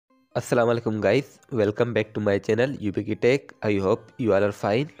Assalamualaikum guys, welcome back to my channel UBK Tech. I hope you all are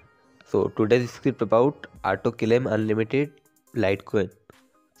fine. So today's script about auto claim unlimited Litecoin.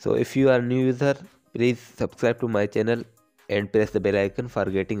 So if you are new user, please subscribe to my channel and press the bell icon for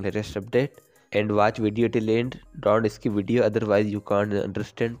getting latest update and watch video till end. Don't skip video, otherwise you can't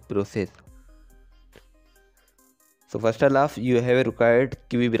understand process. So first off, you have a required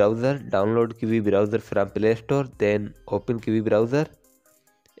Kiwi browser. Download Kiwi browser from Play Store, then open Kiwi browser.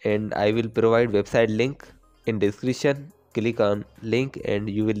 And I will provide website link in description. Click on link and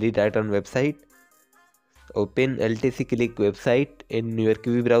you will redirect on website. Open LTC click website in your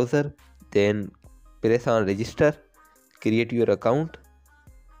Kiwi browser, then press on register, create your account.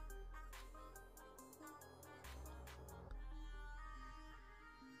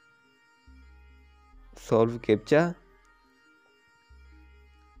 Solve CAPTCHA.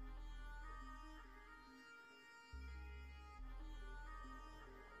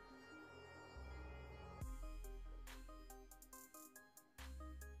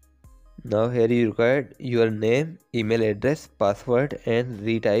 Now here you require your name, email address, password and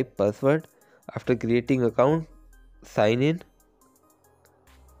retype password. After creating account, sign in.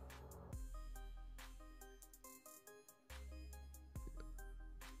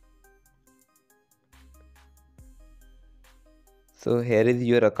 So here is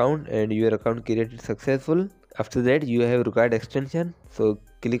your account and your account created successful. After that you have required extension. So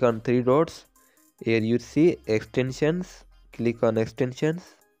click on three dots. Here you see extensions. Click on extensions.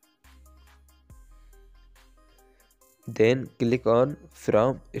 Then click on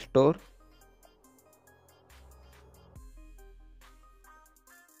from store.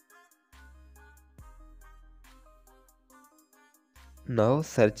 Now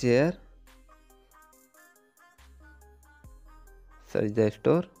search here. Search the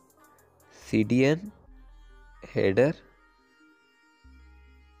store. CDN header.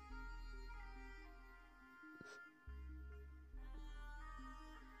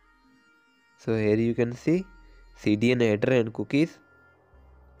 So here you can see CDN header and cookies.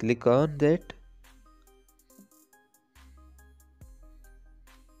 Click on that.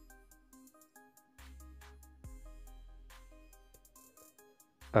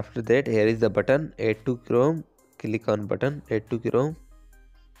 After that, here is the button add to Chrome. Click on button add to Chrome.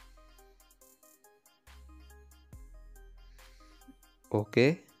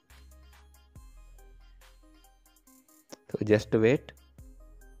 Okay. So just wait.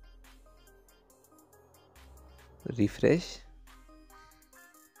 Refresh.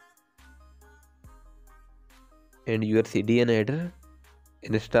 And your CDN header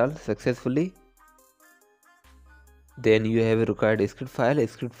installed successfully. Then you have a required script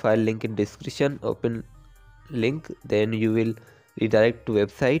file link in description. Open link, then you will redirect to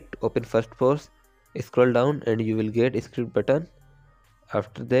website. Open first post, scroll down and you will get script button.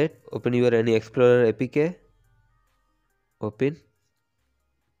 After that, open your any Explorer APK. Open.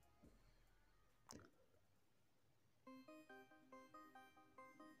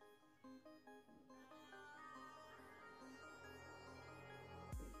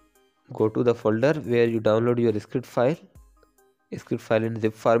 Go to the folder where you download your script file in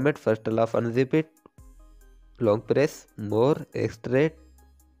zip format. First off, unzip it, long press, more, extract.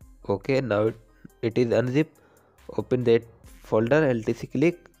 Okay, now it is unzipped. Open that folder, LTC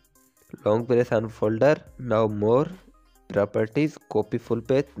click, long press on folder. Now more, properties, copy full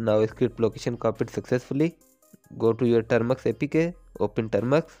page. Now script location copied successfully. Go to your Termux APK, open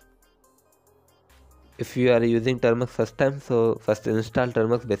Termux. If you are using Termux first time, so first install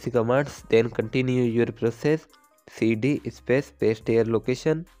Termux basic commands, then continue your process. cd space paste here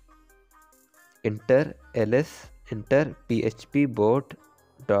location, enter ls, enter php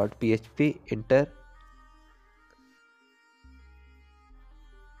board.php, enter.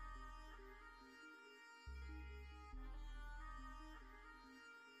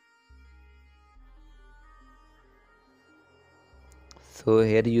 So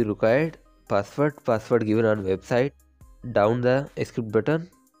here you required password given on website. Down the script button,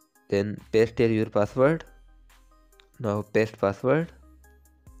 then paste here your password. Now paste password.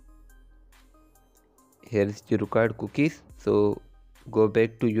 Here is your required cookies. So go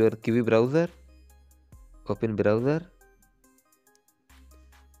back to your Kiwi browser, open browser.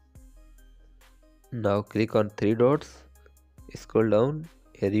 Now click on three dots, scroll down.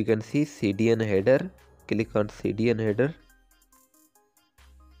 Here you can see CDN header. Click on CDN header.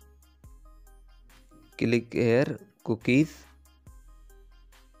 Click here cookies.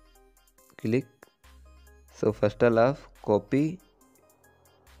 Click. So first off, copy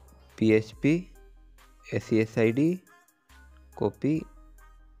PHP SESID, copy,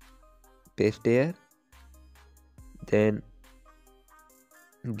 paste here, then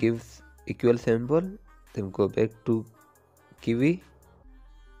gives equal symbol, then go back to kiwi,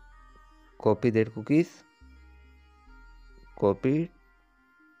 copy that cookies, copy it.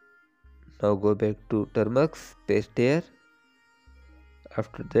 Now go back to Termux, paste here.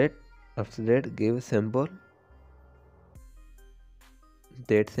 After that give symbol,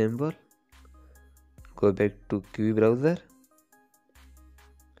 that symbol, go back to kiwi browser,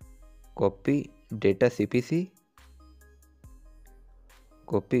 copy data cpc,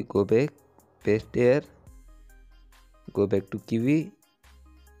 copy, go back, paste here, go back to kiwi,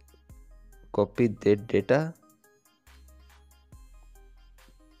 copy that data,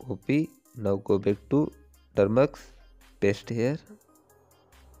 copy, now go back to Termux, paste here.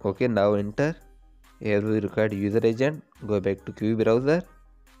 Okay, now enter. Here we record user agent, go back to kiwi browser,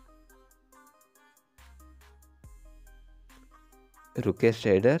 request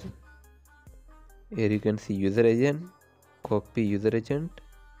header. Here you can see user agent, copy user agent,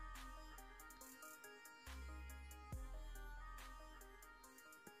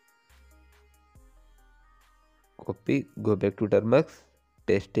 copy, go back to Termux,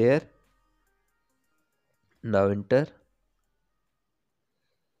 paste here. Now enter.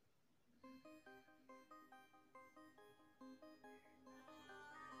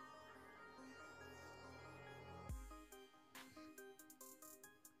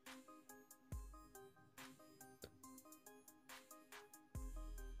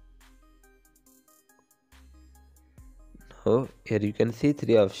 Now here you can see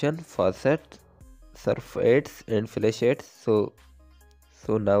three options: faucet, surf ads and flash ads. So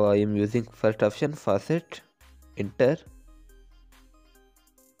now I am using first option, faucet. Enter.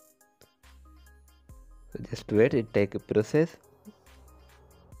 So just wait, it take a process.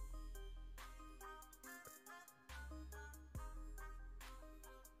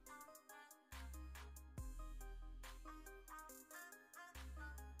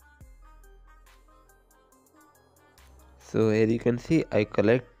 So here you can see I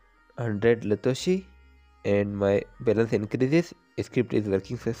collect 100 Litoshi and my balance increases. Script is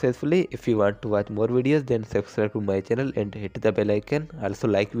working successfully. If you want to watch more videos, then subscribe to my channel and hit the bell icon. Also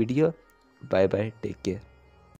like video. Bye bye, take care.